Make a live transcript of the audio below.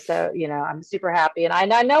So, I'm super happy. And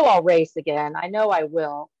I know I'll race again. I know I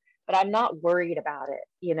will, but I'm not worried about it.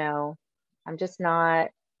 I'm just not.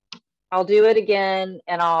 I'll do it again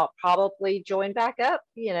and I'll probably join back up,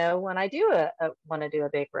 when I do want to do a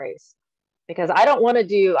big race. Because I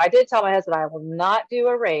did tell my husband I will not do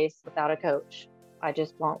a race without a coach. I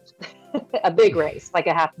just won't. A big race, like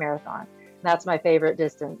a half marathon. That's my favorite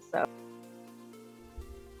distance. So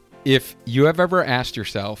if you have ever asked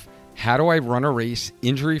yourself, how do I run a race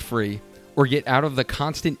injury-free or get out of the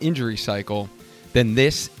constant injury cycle, then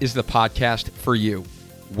this is the podcast for you.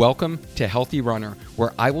 Welcome to Healthy Runner,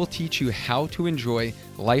 where I will teach you how to enjoy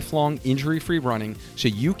lifelong injury-free running so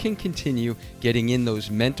you can continue getting in those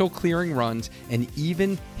mental clearing runs and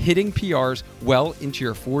even hitting PRs well into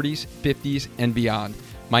your 40s, 50s, and beyond.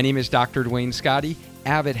 My name is Dr. Dwayne Scotty,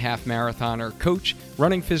 avid half marathoner, coach,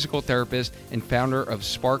 running physical therapist, and founder of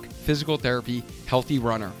Spark Physical Therapy Healthy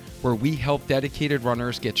Runner, where we help dedicated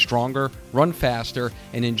runners get stronger, run faster,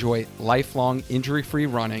 and enjoy lifelong injury-free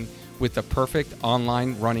running with the perfect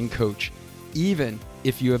online running coach, even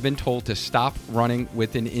if you have been told to stop running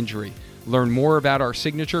with an injury. Learn more about our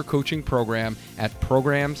signature coaching program at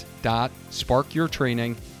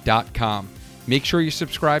programs.sparkyourtraining.com. Make sure you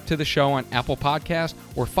subscribe to the show on Apple Podcasts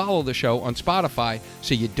or follow the show on Spotify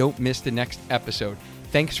so you don't miss the next episode.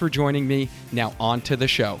 Thanks for joining me. Now on to the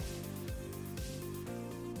show.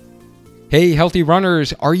 Hey, healthy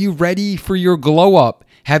runners, are you ready for your glow up?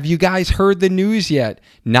 Have you guys heard the news yet?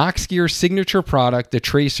 Noxgear's signature product, the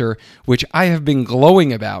Tracer, which I have been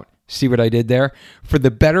glowing about, see what I did there? For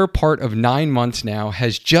the better part of 9 months now,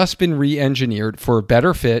 has just been re-engineered for a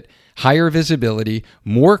better fit, higher visibility,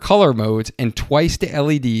 more color modes, and twice the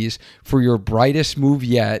LEDs for your brightest move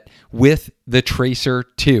yet with the Tracer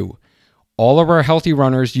 2. All of our healthy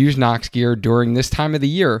runners use Noxgear during this time of the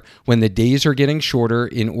year when the days are getting shorter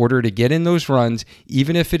in order to get in those runs,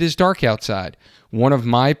 even if it is dark outside. One of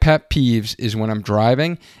my pet peeves is when I'm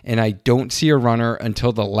driving and I don't see a runner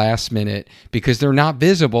until the last minute because they're not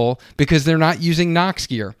visible because they're not using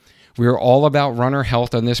Noxgear. We are all about runner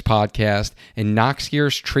health on this podcast, and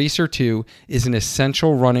Noxgear's Tracer 2 is an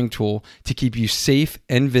essential running tool to keep you safe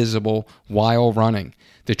and visible while running.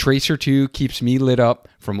 The Tracer 2 keeps me lit up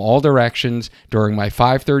from all directions during my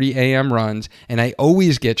 5:30 a.m. runs, and I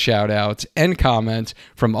always get shout-outs and comments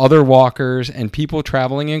from other walkers and people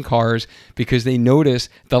traveling in cars because they notice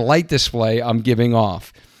the light display I'm giving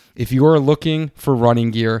off. If you are looking for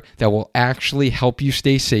running gear that will actually help you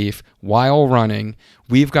stay safe while running,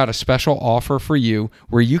 we've got a special offer for you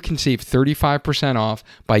where you can save 35% off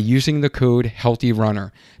by using the code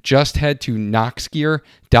HEALTHYRUNNER. Just head to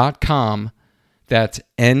noxgear.com. That's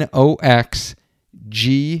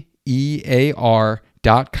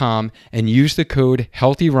noxgear.com and use the code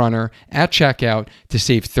HEALTHYRUNNER at checkout to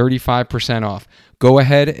save 35% off. Go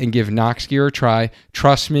ahead and give Noxgear a try.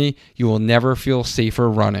 Trust me, you will never feel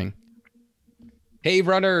safer running. Hey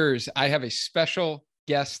runners, I have a special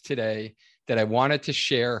guest today that I wanted to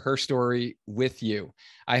share her story with you.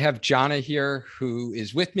 I have Jana here who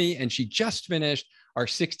is with me, and she just finished our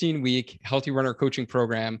 16-week Healthy Runner coaching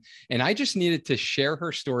program. And I just needed to share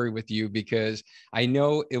her story with you because I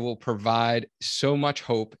know it will provide so much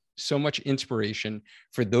hope, so much inspiration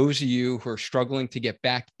for those of you who are struggling to get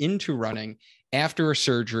back into running after a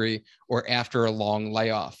surgery or after a long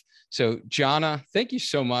layoff. So Jana, thank you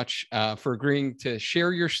so much for agreeing to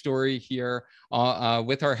share your story here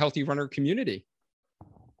with our Healthy Runner community.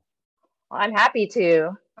 Well, I'm happy to.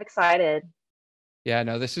 I'm excited. Yeah,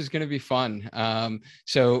 no, this is going to be fun.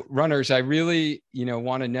 So runners, I really,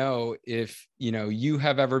 want to know if, you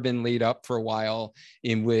have ever been laid up for a while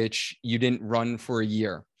in which you didn't run for a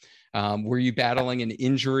year. Were you battling an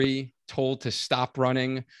injury, told to stop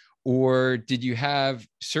running, or did you have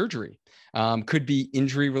surgery? Could be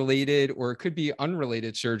injury related, or it could be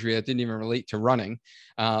unrelated surgery that didn't even relate to running.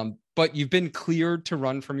 But you've been cleared to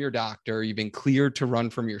run from your doctor. You've been cleared to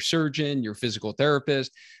run from your surgeon, your physical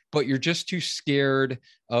therapist, but you're just too scared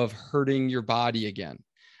of hurting your body again,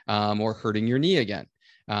 or hurting your knee again.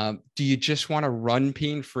 Do you just want to run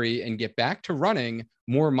pain-free and get back to running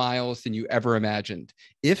more miles than you ever imagined?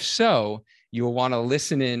 If so, you will want to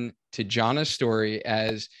listen in to Jana's story,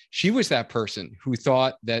 as she was that person who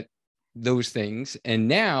thought that those things, and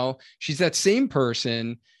now she's that same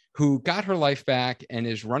person who got her life back and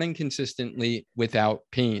is running consistently without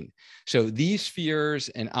pain. So these fears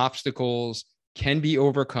and obstacles can be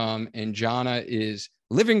overcome, and Jana is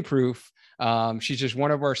living proof. She's just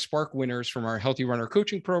one of our Spark winners from our Healthy Runner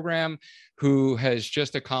coaching program, who has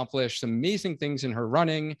just accomplished some amazing things in her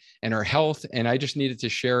running and her health. And I just needed to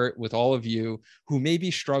share it with all of you who may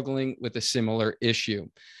be struggling with a similar issue.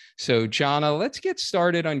 So, Jana, let's get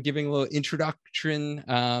started on giving a little introduction.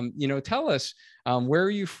 Tell us, where are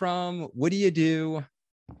you from? What do you do?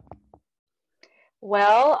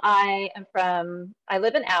 Well, I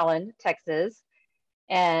live in Allen, Texas,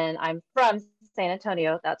 and I'm from San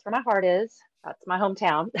Antonio. That's where my heart is. That's my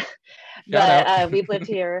hometown. Shout But out. we've lived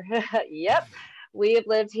here. Yep. We have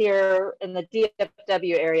lived here in the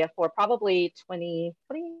DFW area for probably 20,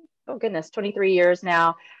 oh goodness, 23 years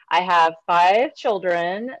now. I have five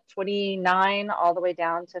children, 29 all the way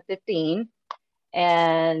down to 15.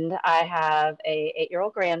 And I have a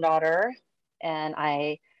 8-year-old granddaughter, and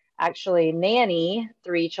I actually nanny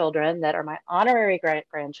three children that are my honorary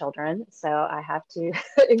grandchildren. So I have to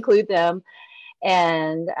include them.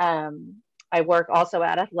 And I work also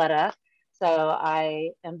at Athleta. So I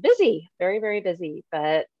am busy, very, very busy,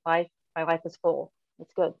 but my life is full.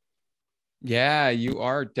 It's good. Yeah, you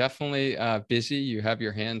are definitely busy. You have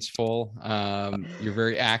your hands full. You're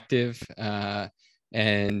very active.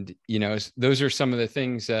 And, those are some of the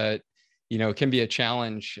things that, can be a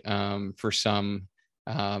challenge for some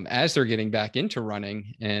as they're getting back into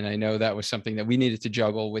running. And I know that was something that we needed to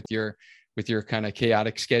juggle with your kind of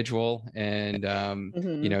chaotic schedule and,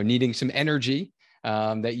 Hmm. needing some energy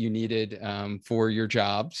that you needed for your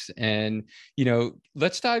jobs. And,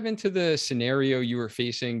 let's dive into the scenario you were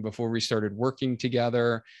facing before we started working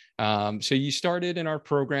together. So you started in our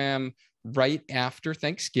program right after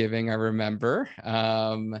Thanksgiving, I remember,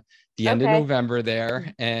 the end of Okay. November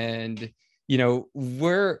there. And,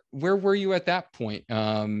 where were you at that point?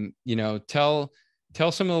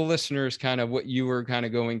 Tell some of the listeners kind of what you were kind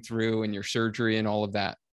of going through and your surgery and all of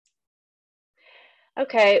that.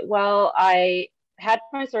 Okay. Well, I had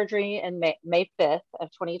my surgery in May 5th of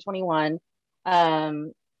 2021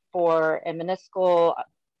 um, for a meniscal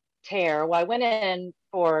tear. Well, I went in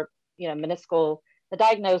for, meniscal, the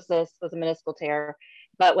diagnosis was a meniscal tear.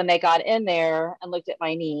 But when they got in there and looked at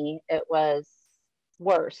my knee, it was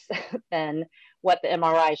worse than what the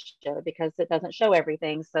MRI showed because it doesn't show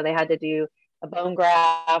everything. So they had to do a bone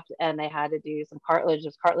graft and they had to do some cartilage,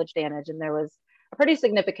 there's cartilage damage, and there was a pretty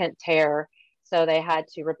significant tear. So they had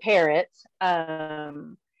to repair it.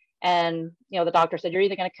 And, the doctor said, you're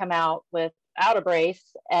either going to come out without a brace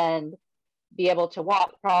and be able to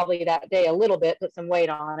walk probably that day a little bit, put some weight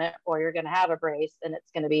on it, or you're going to have a brace and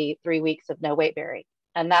it's going to be 3 weeks of no weight bearing.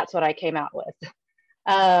 And that's what I came out with.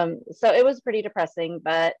 So it was pretty depressing,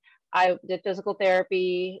 but I did physical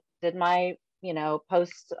therapy, did my,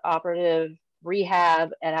 post operative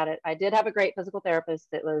rehab, and I did have a great physical therapist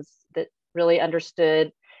that really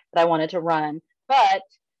understood that I wanted to run. But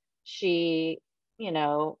she,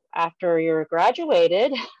 after you're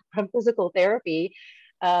graduated from physical therapy,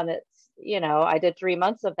 it's, I did 3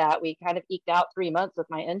 months of that. We kind of eked out 3 months with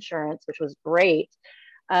my insurance, which was great.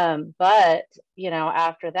 But,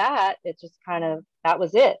 after that, it just kind of, that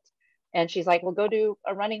was it. And she's like, well, go do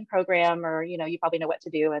a running program or, you probably know what to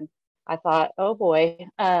do. And I thought, oh boy.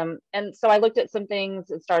 And so I looked at some things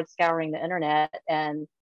and started scouring the internet, and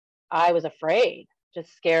I was afraid,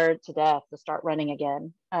 just scared to death to start running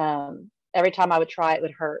again. Every time I would try, it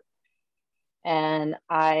would hurt. And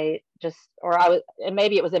and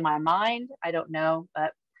maybe it was in my mind. I don't know.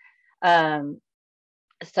 But um,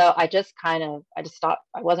 so I just stopped.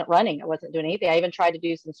 I wasn't running. I wasn't doing anything. I even tried to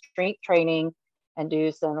do some strength training and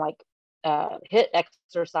do some like hit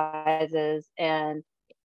exercises, and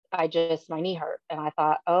my knee hurt. And I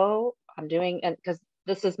thought, oh, and because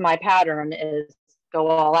this is my pattern is go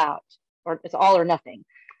all out, or it's all or nothing.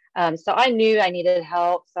 So I knew I needed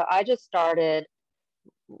help. So I just started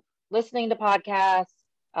listening to podcasts,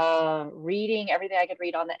 reading everything I could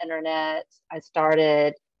read on the internet. I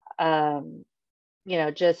started,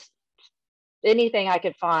 just anything I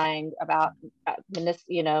could find about the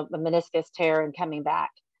meniscus tear and coming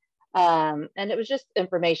back. And it was just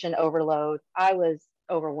information overload. I was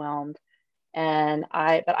overwhelmed,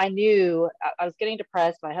 but I knew I was getting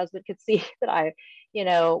depressed. My husband could see that I,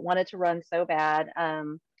 wanted to run so bad.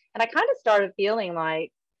 And I kind of started feeling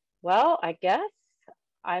like, well, I guess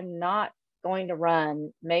I'm not going to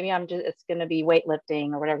run. Maybe it's going to be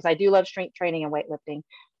weightlifting or whatever. Because I do love strength training and weightlifting.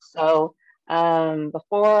 So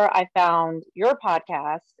before I found your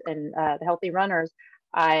podcast and the Healthy Runners,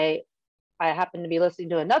 I I happened to be listening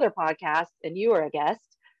to another podcast and you were a guest.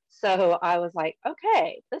 So I was like,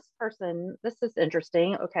 okay, this is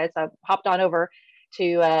interesting. Okay. So I hopped on over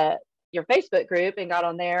to your Facebook group and got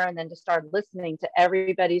on there and then just started listening to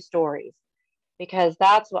everybody's stories because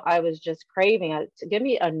that's what I was just craving to give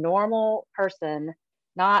me a normal person,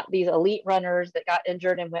 not these elite runners that got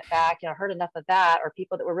injured and went back. I heard enough of that, or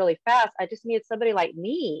people that were really fast. I just needed somebody like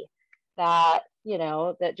me that,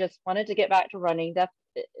 that just wanted to get back to running,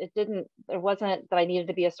 it didn't, it wasn't that I needed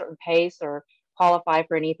to be a certain pace or qualify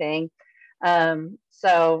for anything.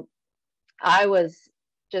 So I was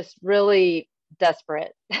just really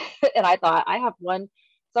desperate. And I thought, I have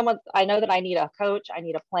someone, I know that I need a coach, I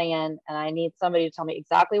need a plan, and I need somebody to tell me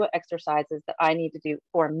exactly what exercises that I need to do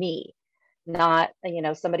for me, not,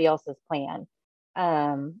 somebody else's plan.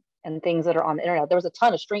 And things that are on the internet. There was a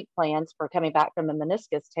ton of strength plans for coming back from a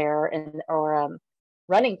meniscus tear or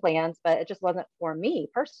running plans, but it just wasn't for me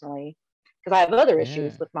personally because I have other Yeah.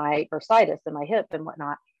 issues with my bursitis and my hip and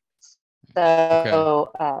whatnot. Okay.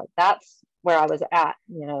 So that's where I was at,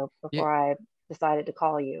 Yeah. before I decided to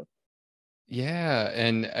call you. Yeah,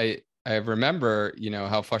 and I remember,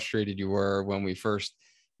 how frustrated you were when we first,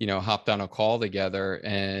 hopped on a call together.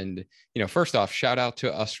 And, first off, shout out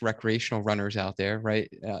to us recreational runners out there,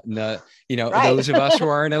 right? Right. Those of us who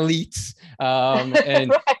aren't elites. And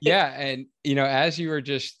Right. yeah, and as you were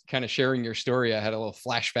just kind of sharing your story, I had a little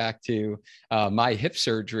flashback to my hip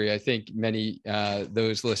surgery. I think many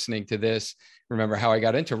those listening to this remember how I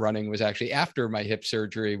got into running was actually after my hip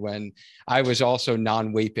surgery when I was also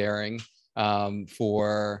non-weight bearing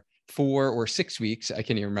for 4 or 6 weeks. I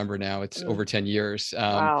can't even remember now. It's over 10 years.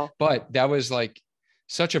 Wow. But that was like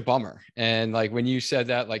such a bummer. And like when you said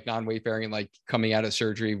that, like non-weight bearing, like coming out of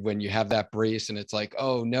surgery, when you have that brace and it's like,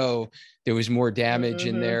 oh no, there was more damage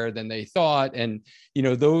in Mm-hmm. there than they thought. And,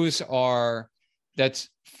 that's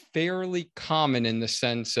fairly common in the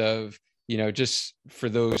sense of, just for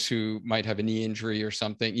those who might have a knee injury or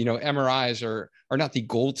something, MRIs are not the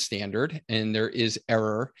gold standard, and there is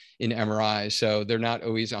error in MRIs. So they're not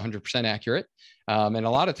always 100% accurate. And a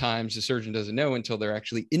lot of times the surgeon doesn't know until they're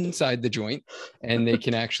actually inside the joint and they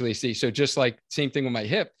can actually see. So just like same thing with my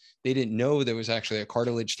hip, they didn't know there was actually a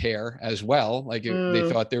cartilage tear as well. They Mm.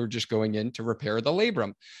 thought they were just going in to repair the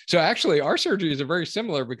labrum. So actually our surgeries are very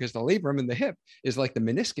similar because the labrum in the hip is like the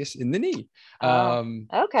meniscus in the knee. Oh, Um,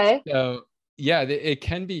 okay. so yeah, it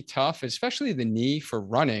can be tough, especially the knee for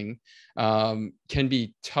running, can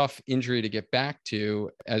be tough injury to get back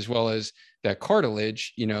to, as well as that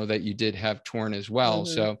cartilage, that you did have torn as well.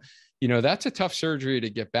 Mm-hmm. So, that's a tough surgery to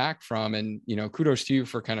get back from. And, kudos to you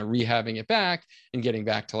for kind of rehabbing it back and getting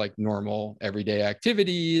back to like normal everyday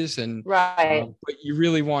activities. And, Right. but you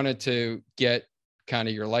really wanted to get kind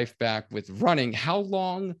of your life back with running. How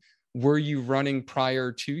long were you running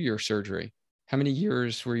prior to your surgery? How many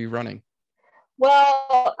years were you running?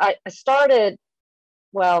 Well, I started,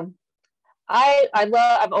 well,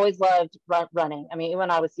 I've always loved running. I mean, even when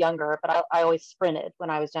I was younger, but I always sprinted when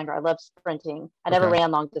I was younger. I loved sprinting. I never Okay. ran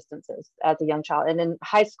long distances as a young child. And in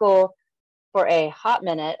high school, for a hot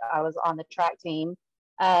minute, I was on the track team.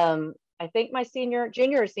 I think my junior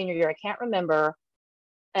or senior year, I can't remember.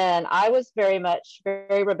 And I was very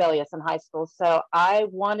rebellious in high school. So I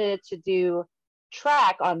wanted to do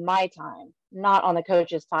track on my time, not on the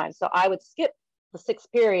coach's time. So I would skip the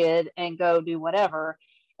sixth period and go do whatever.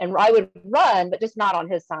 And I would run, but just not on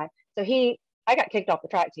his time. So I got kicked off the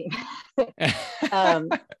track team.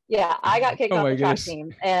 Yeah, I got kicked Oh off my the track goodness.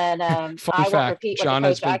 team. And Fun I won't fact, repeat what the John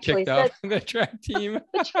has coach been actually kicked off said. the track team.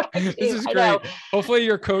 The track This team. is I know. great. Hopefully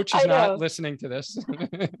your coach is I not know. listening to this.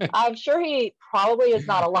 I'm sure he probably is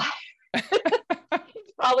not alive.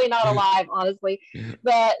 He's probably not alive, honestly.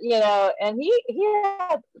 But and he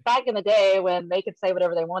had, back in the day when they could say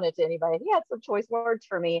whatever they wanted to anybody, he had some choice words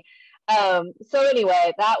for me. So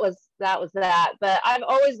anyway, that was that. But I've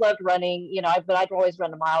always loved running. But I'd always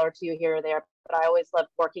run a mile or two here or there. But I always loved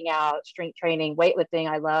working out, strength training, weightlifting.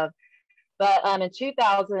 I love. But in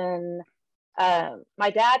 2000, my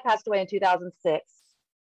dad passed away in 2006.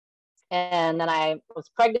 And then I was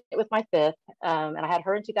pregnant with my fifth, and I had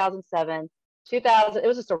her in 2007. 2000, it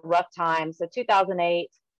was just a rough time. So 2008,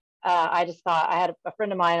 I just thought, I had a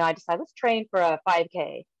friend of mine, and I decided, let's train for a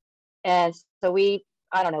 5K. And so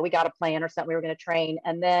I don't know, we got a plan or something. We were going to train.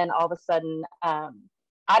 And then all of a sudden,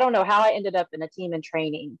 I don't know how I ended up in a team and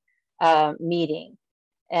training meeting.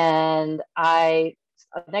 And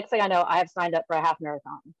next thing I know, I have signed up for a half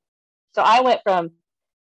marathon. So I went from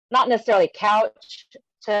not necessarily couch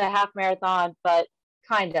to half marathon, but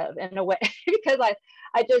kind of in a way, because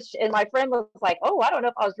and my friend was like, oh, I don't know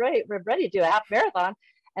if I was ready to do a half marathon.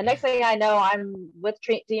 And next thing I know, I'm with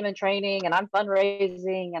team and training, and I'm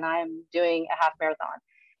fundraising, and I'm doing a half marathon.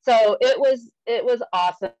 So it was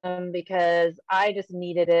awesome because I just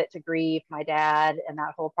needed it to grieve my dad and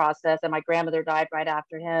that whole process. And my grandmother died right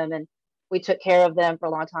after him, and we took care of them for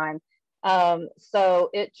a long time.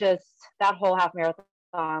 So that whole half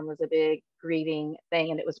marathon was a big grieving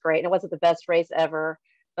thing, and it was great. And it wasn't the best race ever,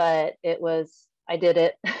 but I did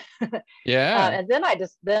it. Yeah. And then I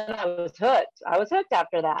was hooked. I was hooked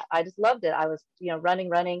after that. I just loved it. I was,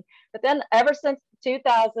 running. But then ever since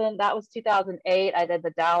 2000, that was 2008, I did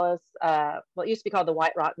the Dallas, what used to be called the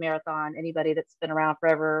White Rock Marathon. Anybody that's been around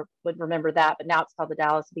forever would remember that, but now it's called the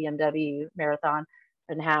Dallas BMW Marathon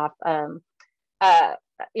and half. Uh, I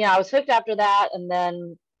was hooked after that. And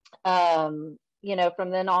then, from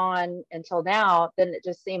then on until now, then it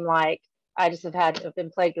just seemed like I just have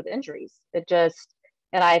been plagued with injuries.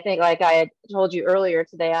 And I think, like I had told you earlier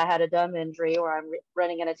today, I had a dumb injury where I'm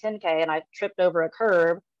running in a 10K and I tripped over a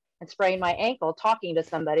curb and sprained my ankle talking to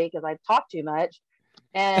somebody because I talked too much.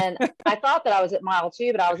 And I thought that I was at mile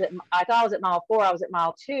 2, but I thought I was at mile 4. I was at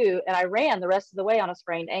mile 2, and I ran the rest of the way on a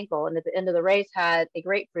sprained ankle. And at the end of the race, had a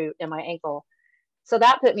grapefruit in my ankle. So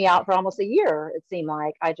that put me out for almost a year. It seemed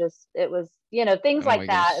like it was, things Oh like my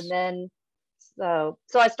that. goodness. And then,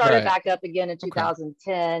 so I started Right. back up again in Okay.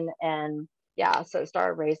 2010, and yeah, so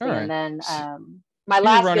started All racing. And right. then, So my you were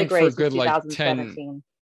last running big for a race was good like 10. 2017.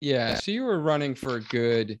 Yeah. So you were running for a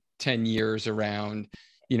good 10 years around,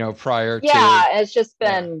 prior to, Yeah, it's just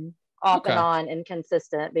yeah. been off and Okay. on,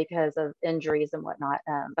 inconsistent because of injuries and whatnot.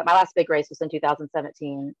 But my last big race was in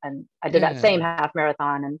 2017, and I did that same Yeah. half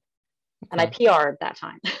marathon, and I Okay. PR'd that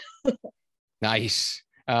time. Nice.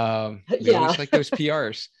 We Yeah, always like those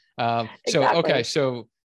PRs. Okay. exactly. So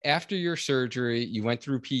after your surgery, you went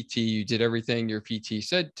through PT, you did everything your PT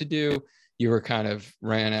said to do. You were kind of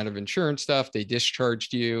ran out of insurance stuff. They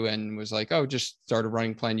discharged you and was like, oh, just start a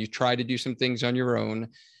running plan. You tried to do some things on your own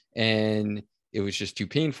and it was just too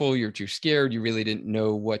painful. You're too scared. You really didn't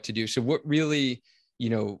know what to do. So what really,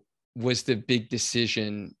 was the big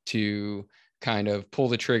decision to kind of pull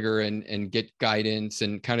the trigger and get guidance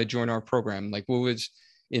and kind of join our program? Like what was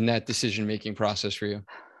in that decision making process for you?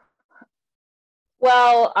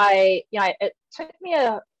 Well, it took me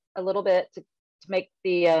a little bit to make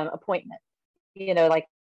the appointment, like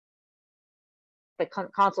the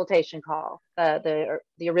consultation call, the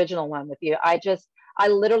original one with you. I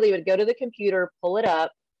literally would go to the computer, pull it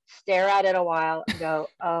up, stare at it a while, and go,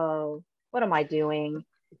 "Oh, what am I doing?"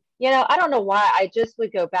 I don't know why. I just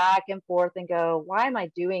would go back and forth and go, "Why am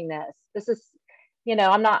I doing this? This is,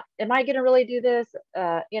 I'm not. Am I going to really do this?"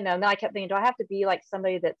 And then I kept thinking, "Do I have to be like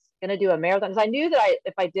somebody that's going to do a marathon?" Because I knew that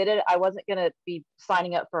if I did it, I wasn't going to be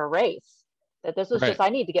signing up for a race. That this was just, Right.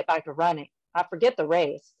 I need to get back to running. I forget the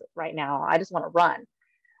race right now. I just want to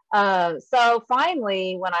run. So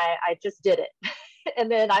finally, when I just did it,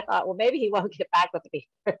 and then I thought, well, maybe he won't get back with me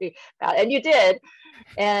about it. And you did.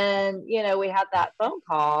 And, we had that phone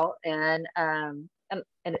call, and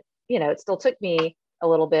it still took me a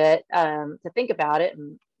little bit to think about it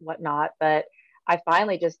and whatnot. But I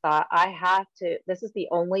finally just thought, this is the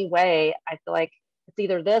only way. I feel like it's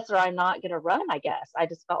either this or I'm not going to run, I guess. I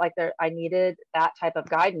just felt like I needed that type of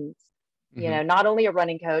guidance, Mm-hmm. not only a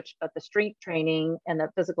running coach, but the strength training and the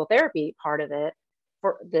physical therapy part of it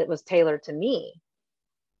that was tailored to me.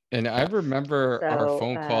 And I remember our So,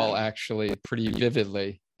 phone call actually pretty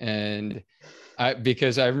vividly. And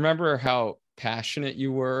because I remember how passionate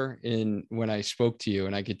you were in when I spoke to you,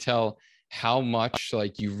 and I could tell how much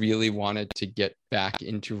like you really wanted to get back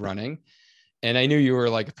into running. And I knew you were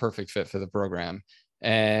like a perfect fit for the program.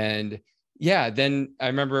 And yeah, then I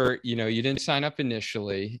remember, you didn't sign up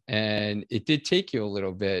initially and it did take you a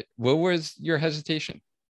little bit. What was your hesitation?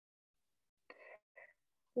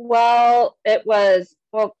 well, it was,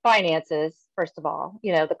 well, finances, first of all,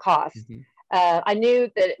 the cost. Mm-hmm. I knew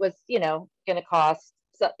that it was, going to cost,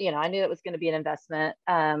 so, I knew it was going to be an investment.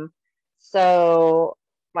 So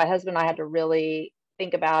my husband and I had to really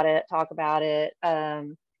think about it, talk about it.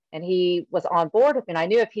 And he was on board with me. And I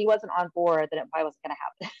knew if he wasn't on board, then it probably wasn't going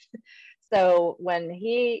to happen. So when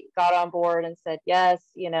he got on board and said, yes,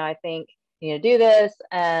 I think you need to do this.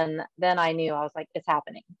 And then I knew, I was like, it's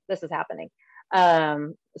happening. This is happening.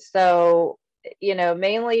 So,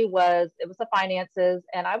 mainly it was the finances,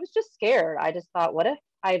 and I was just scared. I just thought, what if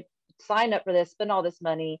I sign up for this, spend all this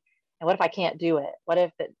money, and what if I can't do it? What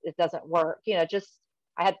if it doesn't work?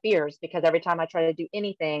 I had fears because every time I try to do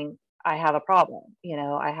anything, I have a problem.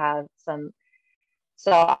 I have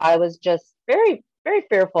so I was just very, very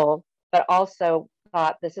fearful, but also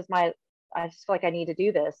thought, I just feel like I need to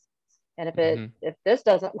do this. And Mm-hmm. if this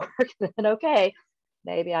doesn't work, then okay,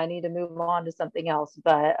 maybe I need to move on to something else.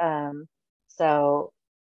 But so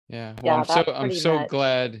Yeah. Well, yeah, that's I'm pretty so much.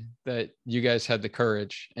 glad that you guys had the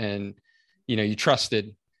courage and you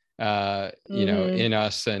trusted Hmm. in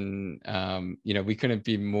us and we couldn't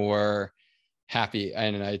be more happy.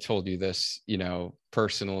 And I told you this,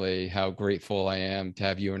 personally, how grateful I am to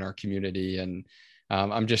have you in our community. And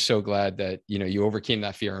I'm just so glad that, you overcame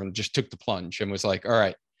that fear and just took the plunge and was like, all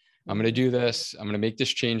right, I'm going to do this. I'm going to make this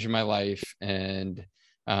change in my life. And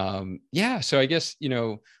so I guess,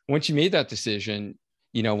 once you made that decision,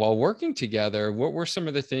 while working together, what were some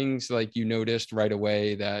of the things like you noticed right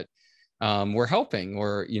away that were helping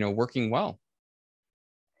or, working well?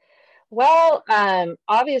 Well,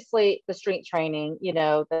 obviously the strength training,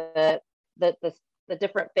 the, the, the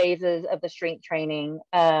different phases of the strength training.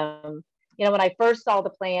 When I first saw the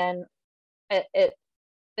plan, it, it,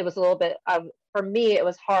 it was a little bit, for me, it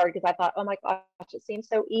was hard because I thought, oh my gosh, it seems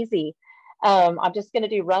so easy. I'm just going to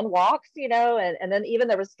do run walks, and then even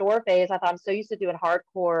the restore phase, I thought I'm so used to doing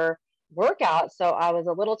hardcore workouts. So I was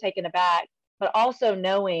a little taken aback, but also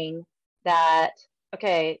knowing that,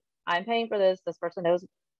 okay, I'm paying for this. This person knows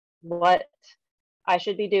what I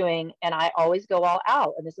should be doing. And I always go all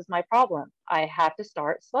out. And this is my problem. I have to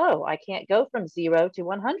start slow. I can't go from 0 to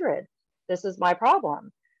 100. This is my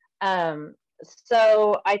problem.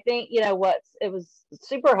 So I think, it was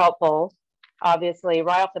super helpful. Obviously,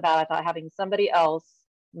 right off the bat, I thought having somebody else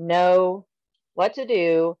know what to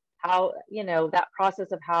do, how, that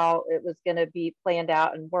process of how it was going to be planned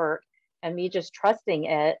out and work, and me just trusting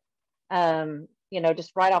it.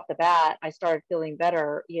 Just right off the bat, I started feeling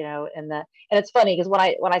better, and it's funny because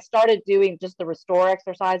when I started doing just the restore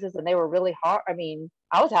exercises and they were really hard, I mean,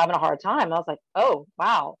 I was having a hard time. I was like, oh,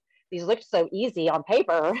 wow, these looked so easy on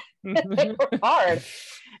paper. They were hard.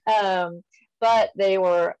 But they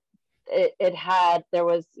were, there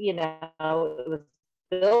was, it was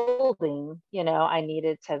building, I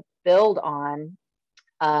needed to build on,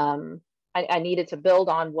 I needed to build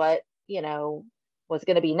on what, was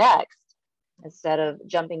going to be next instead of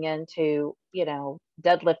jumping into,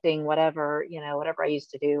 deadlifting, whatever I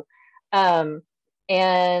used to do.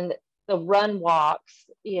 And the run walks,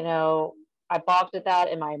 I balked at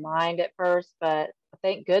that in my mind at first, but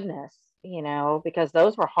thank goodness, because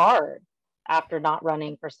those were hard after not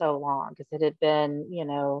running for so long, because it had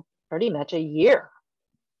been, pretty much a year.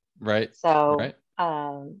 Right. So, right.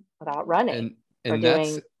 Without running or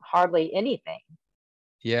doing hardly anything.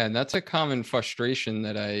 Yeah. And that's a common frustration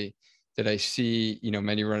that I see,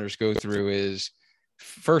 many runners go through is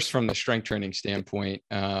first from the strength training standpoint.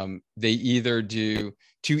 They either do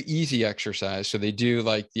too easy exercise. So they do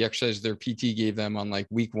like the exercise their PT gave them on like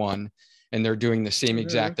week 1, and they're doing the same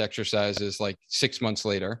exact exercises like 6 months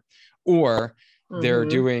later, or they're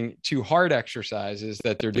doing too hard exercises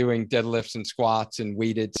that they're doing deadlifts and squats and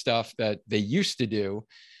weighted stuff that they used to do.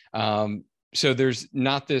 So there's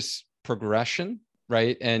not this progression,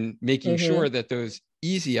 right? And making sure that those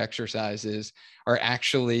easy exercises are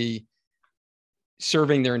actually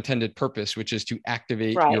serving their intended purpose, which is to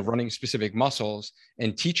activate your running specific muscles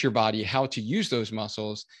and teach your body how to use those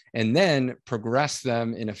muscles, and then progress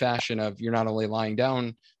them in a fashion of you're not only lying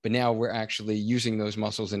down, but now we're actually using those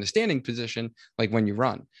muscles in a standing position, like when you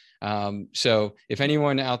run. So if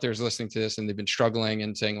anyone out there is listening to this and they've been struggling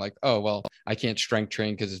and saying like, oh, well, I can't strength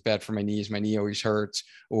train because it's bad for my knees. My knee always hurts,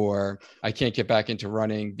 or I can't get back into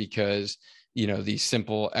running because, these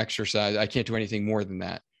simple exercise, I can't do anything more than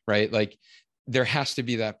that. Right. Like, there has to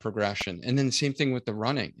be that progression. And then the same thing with the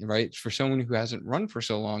running, right? For someone who hasn't run for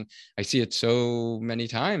so long, I see it so many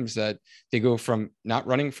times that they go from not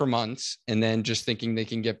running for months and then just thinking they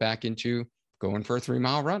can get back into going for a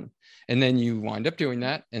 3-mile run. And then you wind up doing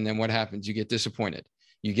that. And then what happens? You get disappointed.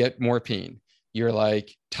 You get more pain. You're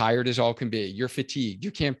like tired as all can be. You're fatigued.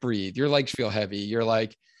 You can't breathe. Your legs feel heavy. You're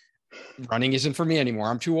like, running isn't for me anymore.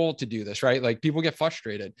 I'm too old to do this, right? Like, people get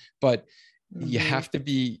frustrated, but you have to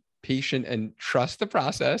be patient and trust the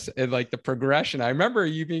process and like the progression. I remember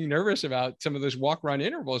you being nervous about some of those walk run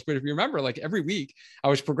intervals, but if you remember, like every week I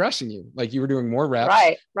was progressing you, like you were doing more reps,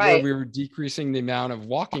 right. Where we were decreasing the amount of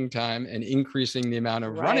walking time and increasing the amount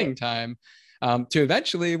of running time, to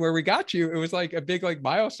eventually where we got you, it was like a big like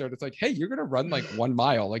milestone. It's like, hey, you're going to run like 1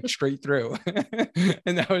 mile, like straight through.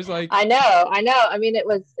 And that was like, I know. I mean, it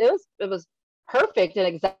was perfect and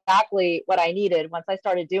exactly what I needed once I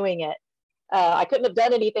started doing it. I couldn't have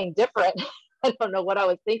done anything different. I don't know what I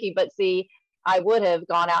was thinking, but see, I would have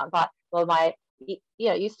gone out and thought, well, it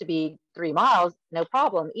used to be 3 miles, no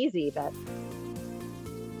problem, easy. But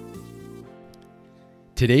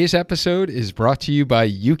today's episode is brought to you by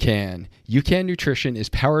UCAN. UCAN Nutrition is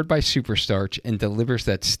powered by Superstarch and delivers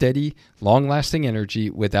that steady, long-lasting energy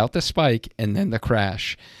without the spike and then the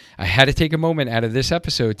crash. I had to take a moment out of this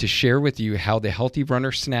episode to share with you how the healthy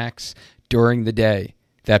runner snacks during the day,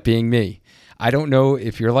 that being me. I don't know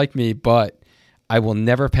if you're like me, but I will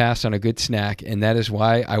never pass on a good snack, and that is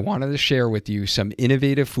why I wanted to share with you some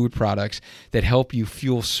innovative food products that help you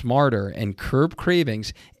fuel smarter and curb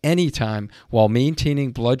cravings anytime while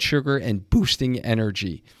maintaining blood sugar and boosting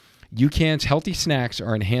energy. UCAN's healthy snacks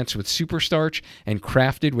are enhanced with superstarch and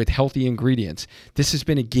crafted with healthy ingredients. This has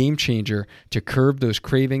been a game changer to curb those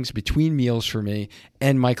cravings between meals for me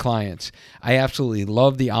and my clients. I absolutely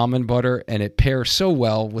love the almond butter, and it pairs so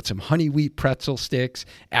well with some honey wheat pretzel sticks,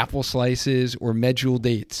 apple slices, or medjool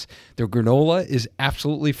dates. Their granola is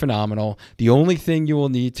absolutely phenomenal. The only thing you will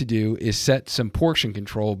need to do is set some portion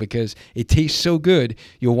control because it tastes so good,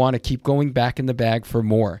 you'll want to keep going back in the bag for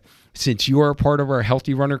more. Since you are a part of our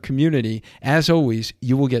Healthy Runner community, as always,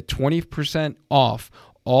 you will get 20% off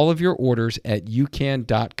all of your orders at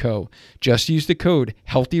ucan.co. Just use the code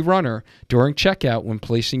HEALTHYRUNNER during checkout when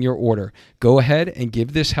placing your order. Go ahead and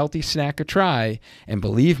give this healthy snack a try, and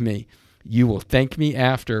believe me, you will thank me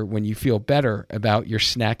after when you feel better about your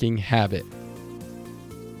snacking habit.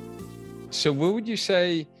 So what would you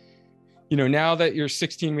say, now that you're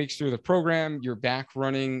 16 weeks through the program, you're back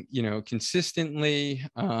running, consistently,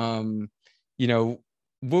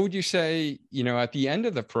 what would you say, at the end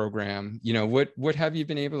of the program, what have you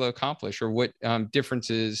been able to accomplish, or what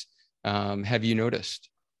differences have you noticed?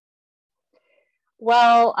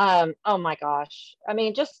 Well, oh my gosh. I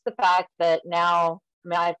mean, just the fact that now,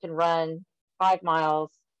 I can run 5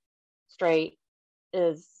 miles straight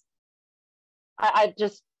is, I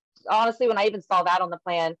just, honestly, when I even saw that on the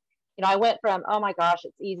plan, I went from, oh my gosh,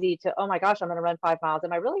 it's easy, to, oh my gosh, I'm going to run 5 miles.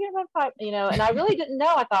 Am I really going to run five? And I really didn't know.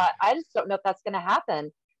 I thought, I just don't know if that's going to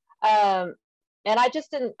happen. And I just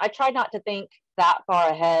didn't, I tried not to think that far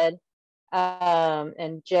ahead,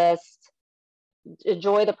 and just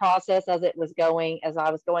enjoy the process as it was going, as I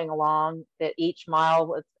was going along, that each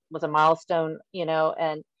mile was a milestone,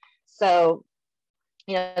 and so,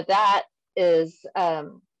 that is,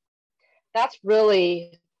 that's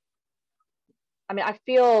really, I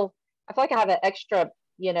feel like I have an extra,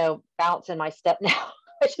 bounce in my step now.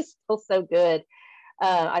 I just feel so good.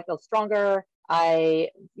 I feel stronger. There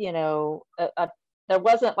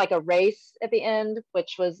wasn't like a race at the end,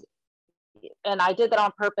 and I did that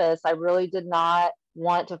on purpose. I really did not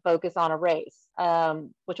want to focus on a race,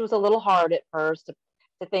 which was a little hard at first to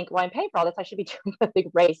think, well, I'm paying for all this, I should be doing a big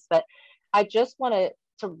race. But I just wanted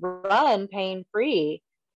to run pain free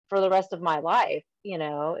for the rest of my life,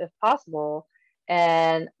 if possible.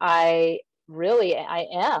 And I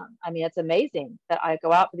am. It's amazing that I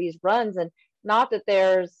go out for these runs, and not that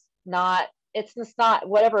it's just not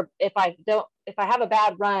whatever. If I have a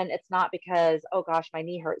bad run, it's not because, oh gosh, my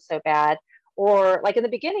knee hurts so bad. Or like in the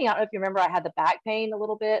beginning, I don't know if you remember, I had the back pain a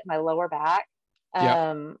little bit, my lower back.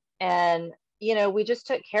 Yeah. And, we just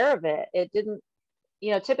took care of it. It didn't,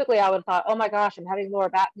 typically I would have thought, oh my gosh, I'm having lower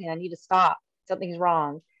back pain, I need to stop. Something's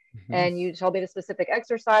wrong. Mm-hmm. And you told me the specific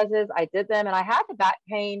exercises. I did them, and I had the back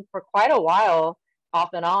pain for quite a while, off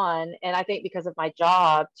and on. And I think because of my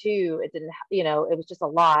job too, it didn't, it was just a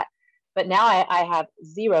lot. But now I have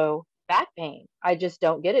zero back pain. I just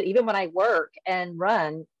don't get it. Even when I work and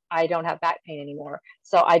run, I don't have back pain anymore.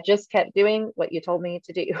 So I just kept doing what you told me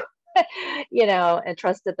to do, and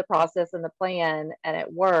trusted the process and the plan, and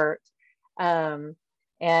it worked.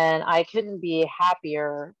 And I couldn't be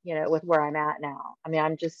happier, with where I'm at now.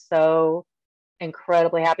 I'm just so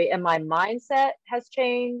incredibly happy. And my mindset has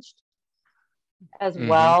changed as Mm-hmm.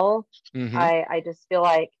 well. Mm-hmm. I just feel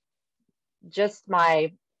like just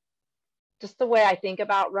the way I think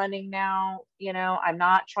about running now, I'm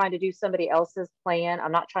not trying to do somebody else's plan.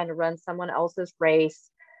 I'm not trying to run someone else's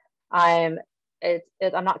race. I'm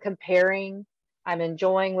not comparing. I'm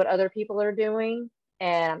enjoying what other people are doing,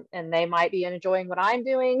 and they might be enjoying what I'm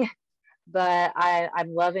doing, but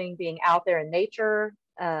I'm loving being out there in nature.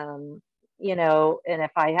 And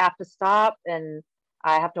if I have to stop and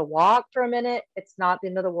I have to walk for a minute, it's not the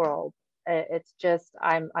end of the world. It's just,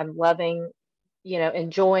 I'm loving,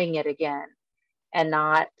 enjoying it again, and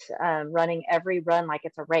not running every run like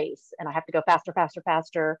it's a race and I have to go faster, faster,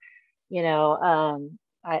 faster.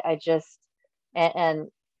 I just, and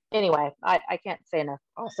anyway, I can't say enough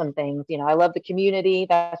awesome things. I love the community.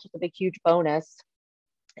 That's just a big, huge bonus,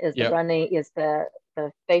 is Yep. the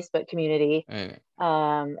Facebook community. Right.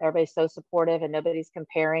 Everybody's so supportive, and nobody's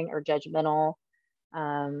comparing or judgmental.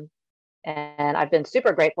 And I've been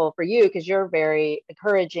super grateful for you, because you're very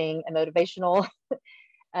encouraging and motivational.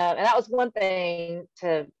 And that was one thing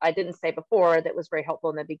I didn't say before that was very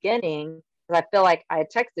helpful in the beginning, because I feel like I had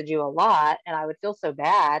texted you a lot and I would feel so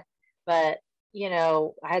bad. But,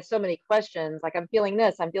 I had so many questions, like, I'm feeling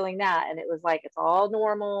this, I'm feeling that. And it was like, it's all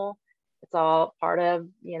normal. It's all part of,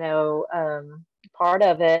 part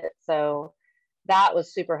of it. So that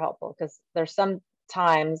was super helpful because there's some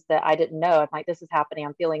times that I didn't know. I'm like, this is happening.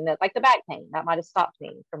 I'm feeling that, like the back pain that might have stopped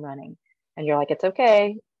me from running. And you're like, it's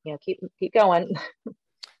okay. Keep going.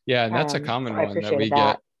 Yeah, and that's a So common I one that appreciated we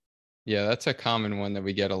that. get. Yeah, that's a common one that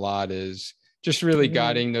we get a lot is just really Hmm.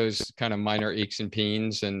 guiding those kind of minor aches and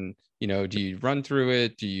pains. And, do you run through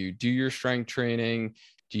it? Do you do your strength training?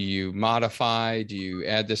 Do you modify? Do you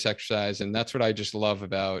add this exercise? And that's what I just love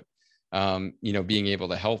about, being able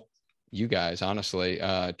to help you guys, honestly,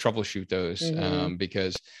 troubleshoot those, Hmm.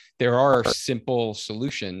 because there are simple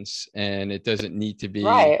solutions and it doesn't need to be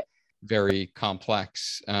Right. very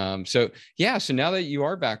complex. So yeah, so now that you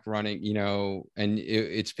are back running, and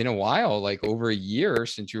it's been a while, like over a year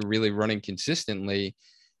since you were really running consistently,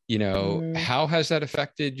 Hmm. how has that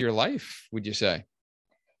affected your life, would you say?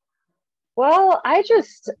 Well,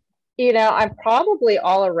 I'm probably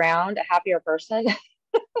all around a happier person.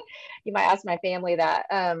 You might ask my family that.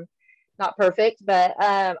 Not perfect, but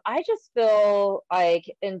I just feel like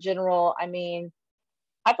in general, I mean,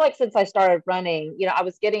 I feel like since I started running, I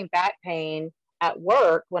was getting back pain at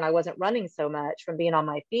work when I wasn't running so much from being on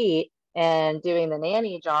my feet and doing the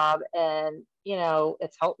nanny job. And,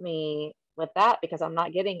 it's helped me with that because I'm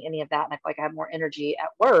not getting any of that. And I feel like I have more energy at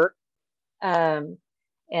work. Um,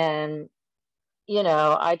 and,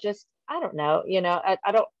 I don't know,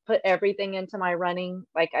 I don't put everything into my running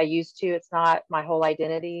like I used to. It's not my whole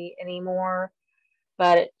identity anymore,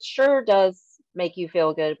 but it sure does make you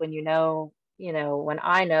feel good when when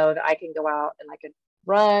I know that I can go out and I could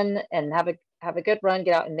run and have a good run,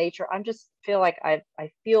 get out in nature. I'm just feel like I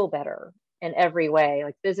feel better in every way,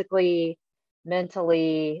 like physically,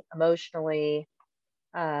 mentally, emotionally.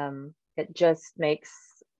 It just makes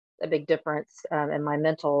a big difference in my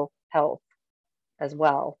mental health as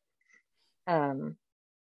well. Um,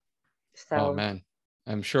 Oh so, man,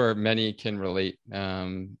 I'm sure many can relate,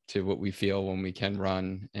 to what we feel when we can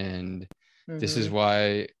run. And this is mhm.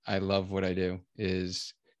 why I love what I do,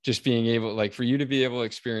 is just being able, like for you to be able to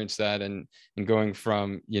experience that, and going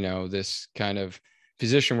from, this kind of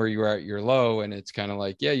position where you are at your low, and it's kind of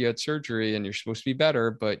like, yeah, you had surgery and you're supposed to be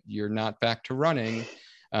better, but you're not back to running.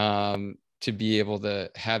 To be able to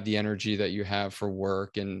have the energy that you have for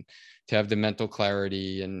work, and to have the mental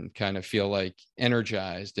clarity, and kind of feel like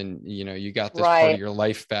energized, and you got this part of Right, your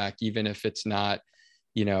life back, even if it's not,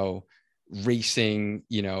 you know racing,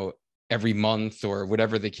 every month or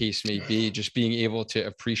whatever the case may be, just being able to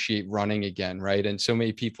appreciate running again, right? And so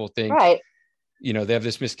many people think, right, they have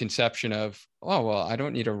this misconception of, oh well, I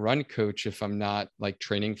don't need a run coach if I'm not like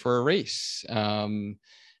training for a race.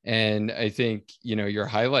 And I think, you're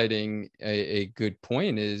highlighting a good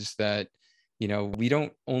point, is that, we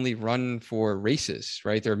don't only run for races,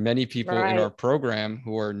 right? There are many people in our right, program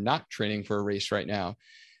who are not training for a race right now,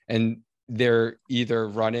 and they're either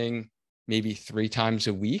running maybe 3 times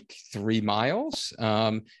a week, 3 miles.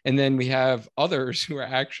 And then we have others who are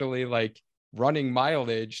actually like running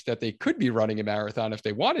mileage that they could be running a marathon if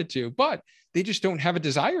they wanted to, but they just don't have a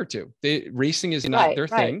desire to. Racing is not right, their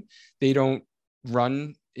right. thing. They don't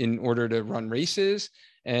run in order to run races.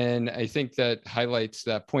 And I think that highlights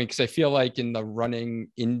that point, because I feel like in the running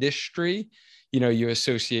industry, you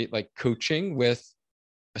associate like coaching with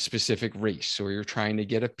a specific race, or you're trying to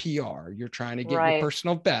get a PR, you're trying to get your Right.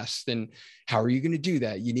 personal best. And how are you going to do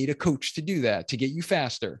that? You need a coach to do that, to get you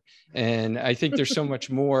faster. And I think there's so much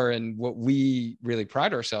more. And what we really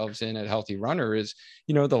pride ourselves in at Healthy Runner is,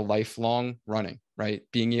 the lifelong running, right?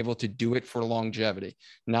 Being able to do it for longevity,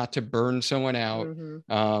 not to burn someone out,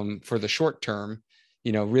 Hmm. for the short term,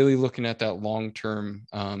 really looking at that long-term,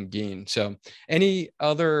 gain. So any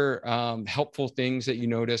other, helpful things that you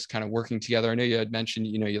noticed kind of working together? I know you had mentioned,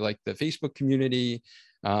 you like the Facebook community,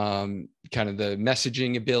 kind of the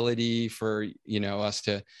messaging ability for, us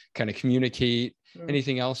to kind of communicate.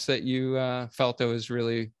 Anything else that you, felt that was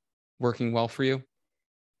really working well for you?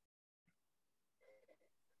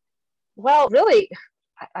 Well, really,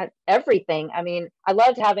 everything. I mean, I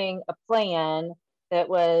loved having a plan that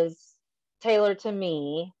was tailored to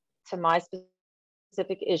me, to my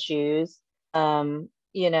specific issues. And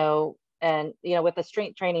with a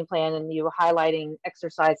strength training plan, and you highlighting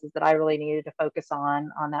exercises that I really needed to focus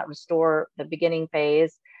on that restore the beginning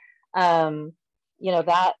phase. Um,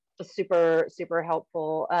 that was super, super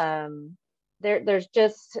helpful. There's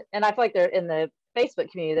just, and I feel like there in the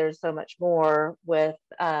Facebook community, there's so much more with,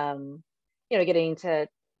 getting to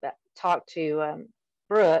talk to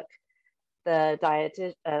Brooke, the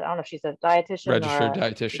dietitian. I don't know if she's a dietitian or Registered a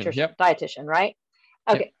dietitian. nutrition Yep. dietitian, right?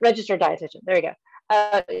 Yep. Okay, registered dietitian. There you go.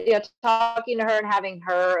 Talking to her and having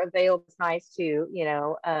her available is nice too.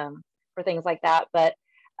 For things like that.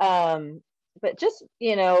 Um, but just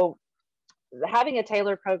having a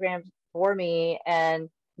tailored program for me, and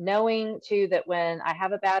knowing too that when I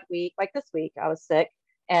have a bad week, like this week, I was sick,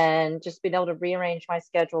 and just being able to rearrange my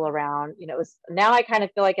schedule around, it was, now I kind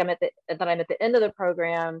of feel like I'm at the end of the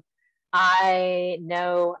program. I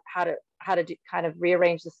know how to do, kind of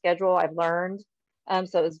rearrange the schedule. I've learned.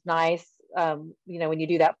 So it was nice, when you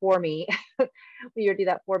do that for me, when you do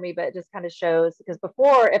that for me, but it just kind of shows, because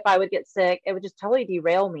before, if I would get sick, it would just totally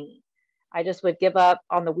derail me. I just would give up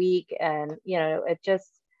on the week, and it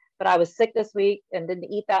just, but I was sick this week and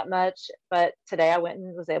didn't eat that much. But today I went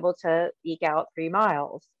and was able to eke out 3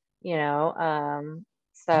 miles, you know.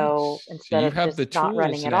 So Nice. So instead you of have just the not tools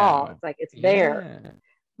running at all, now. it's like it's there. Yeah. I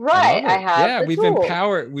Right. love I it. have Yeah, the tools.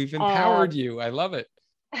 we've empowered Um, you. I love it.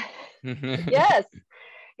 yes.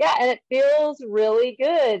 Yeah, and it feels really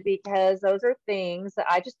good, because those are things that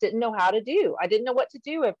I just didn't know how to do. I didn't know what to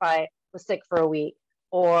do if I was sick for a week,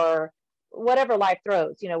 or whatever life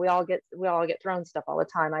throws. We all get thrown stuff all the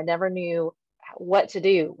time. I never knew what to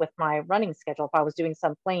do with my running schedule. If I was doing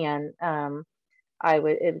some plan, it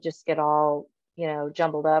would just get all,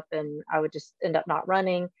 jumbled up, and I would just end up not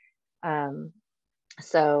running. Um,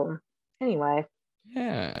 so anyway,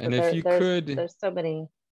 Yeah. so And if you could, there's so many.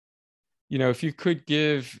 if you could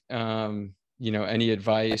give, any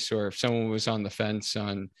advice, or if someone was on the fence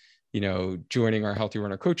on, joining our Healthy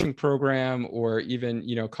Runner coaching program, or even,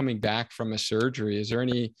 coming back from a surgery, is there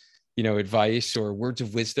any, advice or words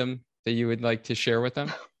of wisdom that you would like to share with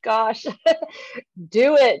them? Gosh,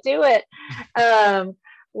 do it. Um,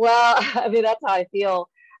 well, I mean, that's how I feel.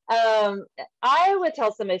 I would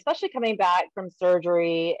tell somebody, especially coming back from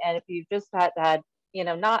surgery, and if you've just had,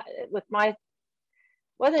 not with my,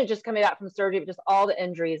 wasn't just coming back from surgery, but just all the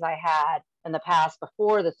injuries I had in the past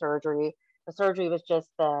before the surgery. The surgery was just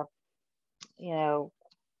you know,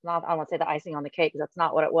 not, I don't want to say the icing on the cake, because that's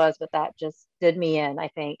not what it was, but that just did me in, I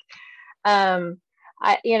think. Um,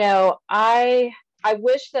 I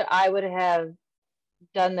wish that I would have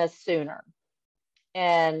done this sooner,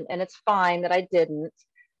 and it's fine that I didn't.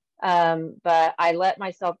 But I let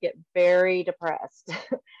myself get very depressed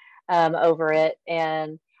over it,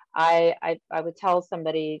 and I would tell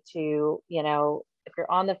somebody to, if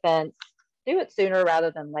you're on the fence, do it sooner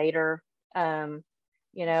rather than later. Um,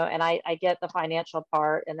 and I get the financial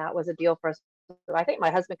part, and that was a deal for us. So I think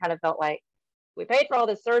my husband kind of felt like, we paid for all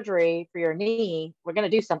this surgery for your knee. We're going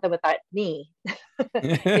to do something with that knee.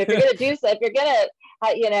 If you're going to do so, if you're going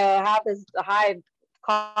to, have this high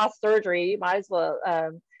cost surgery, you might as well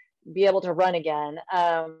be able to run again.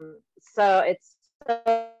 So it's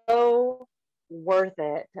so worth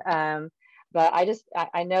it. But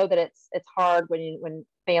I know that it's hard when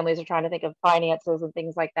families are trying to think of finances and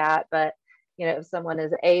things like that. But if someone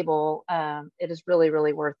is able, it is really,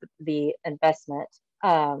 really worth the investment.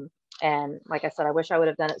 And like I said, I wish I would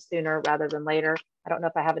have done it sooner rather than later. I don't know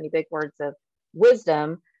if I have any big words of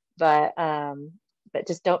wisdom, but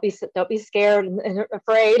just don't be scared and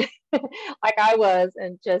afraid like I was,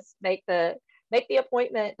 and just make the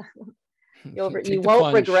appointment. You Take the won't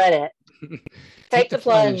plunge. regret it. Take Take the the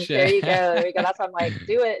plunge. plunge. There you go. There you go. That's why I'm like,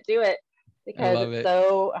 do it, I because love it's it.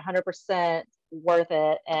 so 100% worth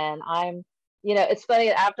it. And it's funny,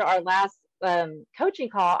 after our last coaching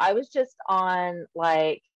call, I was just on,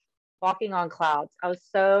 like, walking on clouds. I was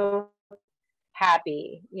so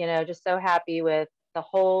happy, just so happy with the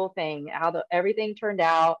whole thing, how everything turned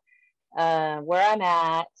out, where I'm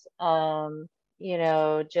at,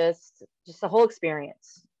 just the whole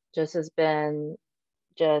experience just has been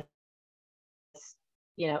just,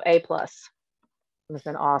 A plus. It's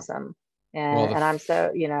been awesome. Well, And I'm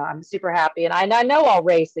so, I'm super happy. And I know I'll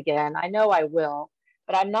race again. I know I will,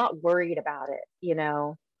 but I'm not worried about it.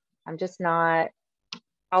 I'm just not.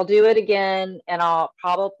 I'll do it again, and I'll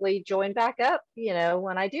probably join back up,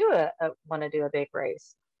 when I do want to do a big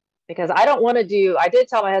race, because I don't want to do, I did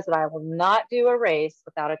tell my husband I will not do a race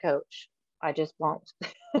without a coach. I just won't.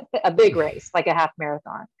 A big race, like a half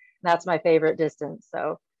marathon. That's my favorite distance.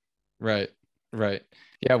 So, right. Right.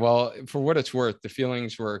 Yeah. Well, for what it's worth, the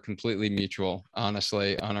feelings were completely mutual,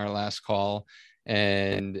 honestly, on our last call.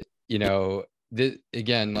 And,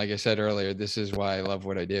 again, like I said earlier, this is why I love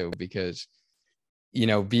what I do, because,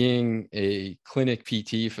 being a clinic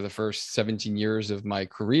PT for the first 17 years of my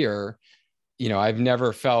career, I've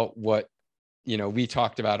never felt what, we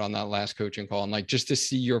talked about on that last coaching call, and like, just to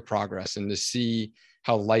see your progress and to see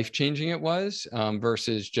how life-changing it was,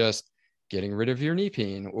 versus just getting rid of your knee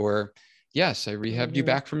pain, or yes, I rehabbed you hmm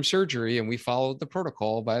back from surgery and we followed the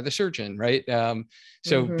protocol by the surgeon, right?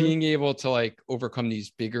 So hmm being able to like overcome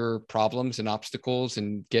these bigger problems and obstacles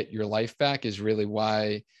and get your life back is really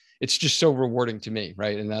why it's just so rewarding to me,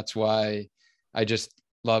 right? And that's why I just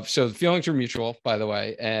Love. So the feelings are mutual, by the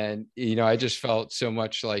way. And, I just felt so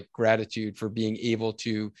much like gratitude for being able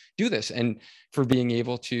to do this and for being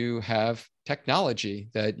able to have technology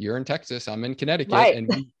that you're in Texas, I'm in Connecticut, Right.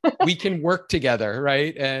 and we can work together.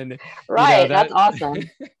 Right. And, Right. that That's awesome.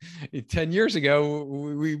 10 years ago,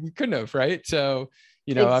 we couldn't have. Right. So,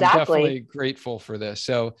 I'm Exactly. definitely grateful for this.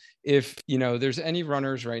 So if, there's any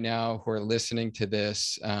runners right now who are listening to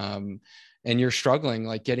this, and you're struggling,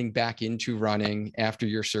 like getting back into running after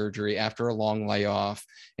your surgery, after a long layoff,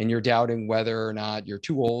 and you're doubting whether or not you're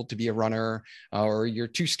too old to be a runner, or you're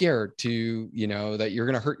too scared to, that you're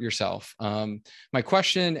going to hurt yourself. My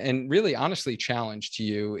question, and really honestly challenge to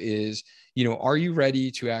you is, are you ready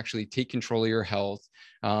to actually take control of your health,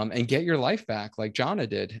 and get your life back like Jana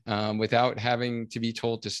did, without having to be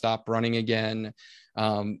told to stop running again?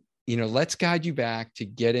 Let's guide you back to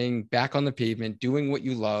getting back on the pavement, doing what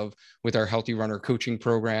you love with our Healthy Runner coaching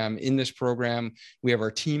program. In this program, we have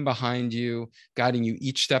our team behind you, guiding you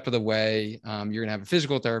each step of the way. You're going to have a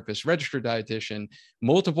physical therapist, registered dietitian,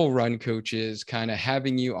 multiple run coaches, kind of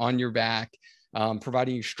having you on your back,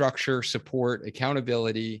 providing you structure, support,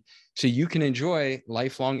 accountability, so you can enjoy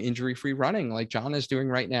lifelong injury-free running like John is doing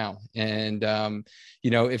right now. And,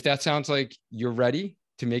 if that sounds like you're ready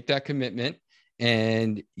to make that commitment,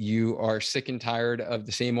 and you are sick and tired of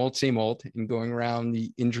the same old, and going around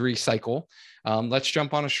the injury cycle, let's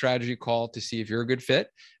jump on a strategy call to see if you're a good fit.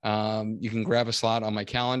 You can grab a slot on my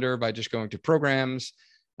calendar by just going to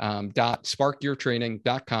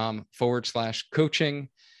programs.sparkyourtraining.com/coaching.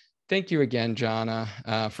 Thank you again,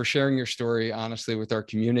 Jana, for sharing your story, honestly, with our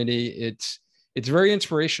community. It's very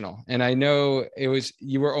inspirational. And I know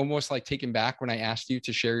you were almost like taken back when I asked you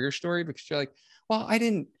to share your story, because you're like, well, I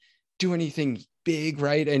didn't do anything big,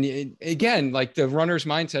 right? And again, like the runner's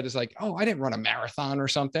mindset is like, oh, I didn't run a marathon or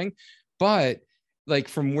something, but like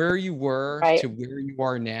from where you were to where you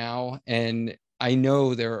are now. And I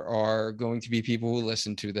know there are going to be people who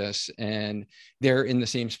listen to this and they're in the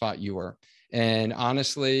same spot you were. And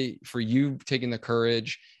honestly, for you taking the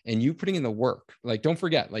courage and you putting in the work, like, don't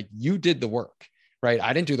forget, like you did the work, right?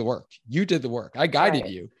 I didn't do the work. You did the work. I guided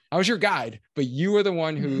you. I was your guide, but you were the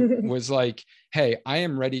one who was like, hey, I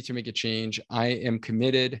am ready to make a change. I am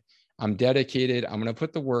committed. I'm dedicated. I'm going to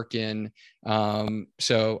put the work in.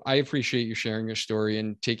 So I appreciate you sharing your story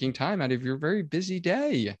and taking time out of your very busy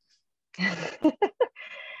day. No,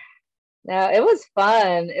 it was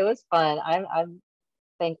fun. It was fun. I'm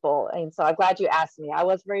thankful. And so I'm glad you asked me. I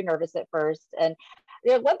was very nervous at first. And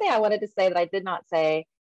one thing I wanted to say that I did not say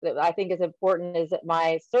that I think is important is that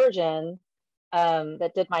my surgeon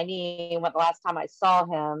that did my knee, when the last time I saw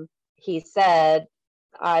him, he said,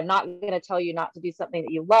 I'm not going to tell you not to do something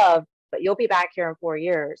that you love, but you'll be back here in 4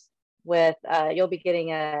 years with, you'll be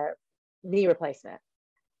getting a knee replacement.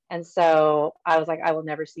 And so I was like, I will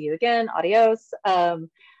never see you again. Adios.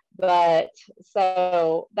 But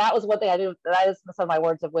so that was one thing I do. That is some of my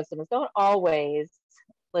words of wisdom is don't always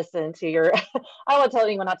listen to your, I don't want to tell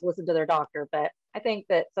anyone not to listen to their doctor, but I think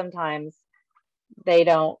that sometimes they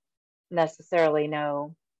don't necessarily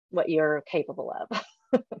know what you're capable of.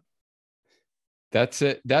 That's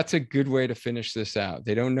it. That's a good way to finish this out.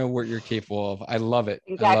 They don't know what you're capable of. I love it.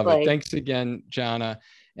 Exactly. I love it. Thanks again, Jana.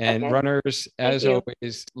 And runners, as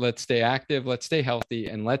always, let's stay active, let's stay healthy,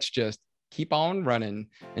 and let's just keep on running.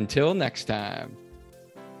 Until next time.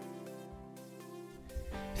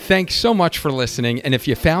 Thanks so much for listening. And if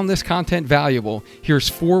you found this content valuable, here's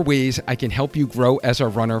 4 ways I can help you grow as a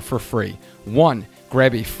runner for free. 1,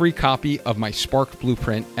 grab a free copy of my Spark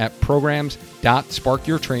Blueprint at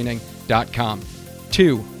programs.sparkyourtraining.com.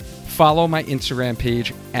 2, follow my Instagram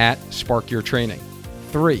page at Spark Your Training.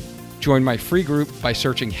 3, join my free group by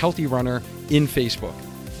searching Healthy Runner in Facebook.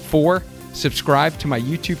 4, subscribe to my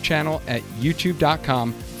YouTube channel at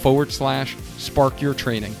youtube.com/Spark Your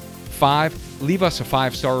Training. 5, leave us a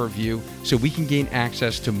 5-star review so we can gain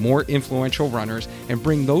access to more influential runners and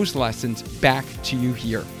bring those lessons back to you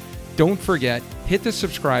here. Don't forget, hit the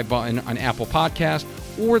subscribe button on Apple Podcasts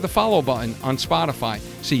or the follow button on Spotify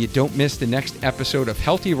so you don't miss the next episode of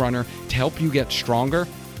Healthy Runner to help you get stronger,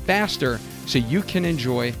 faster, so you can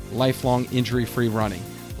enjoy lifelong injury-free running.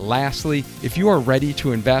 Lastly, if you are ready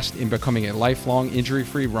to invest in becoming a lifelong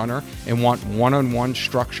injury-free runner and want one-on-one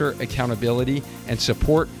structure, accountability, and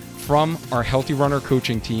support from our Healthy Runner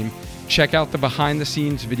coaching team, check out the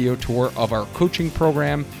behind-the-scenes video tour of our coaching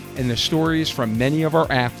program and the stories from many of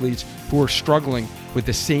our athletes who are struggling with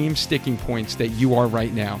the same sticking points that you are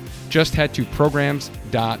right now. Just head to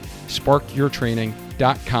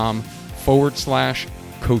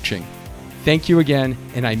programs.sparkyourtraining.com/coaching. Thank you again,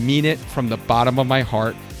 and I mean it from the bottom of my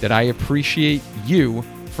heart that I appreciate you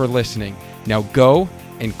for listening. Now go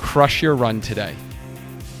and crush your run today.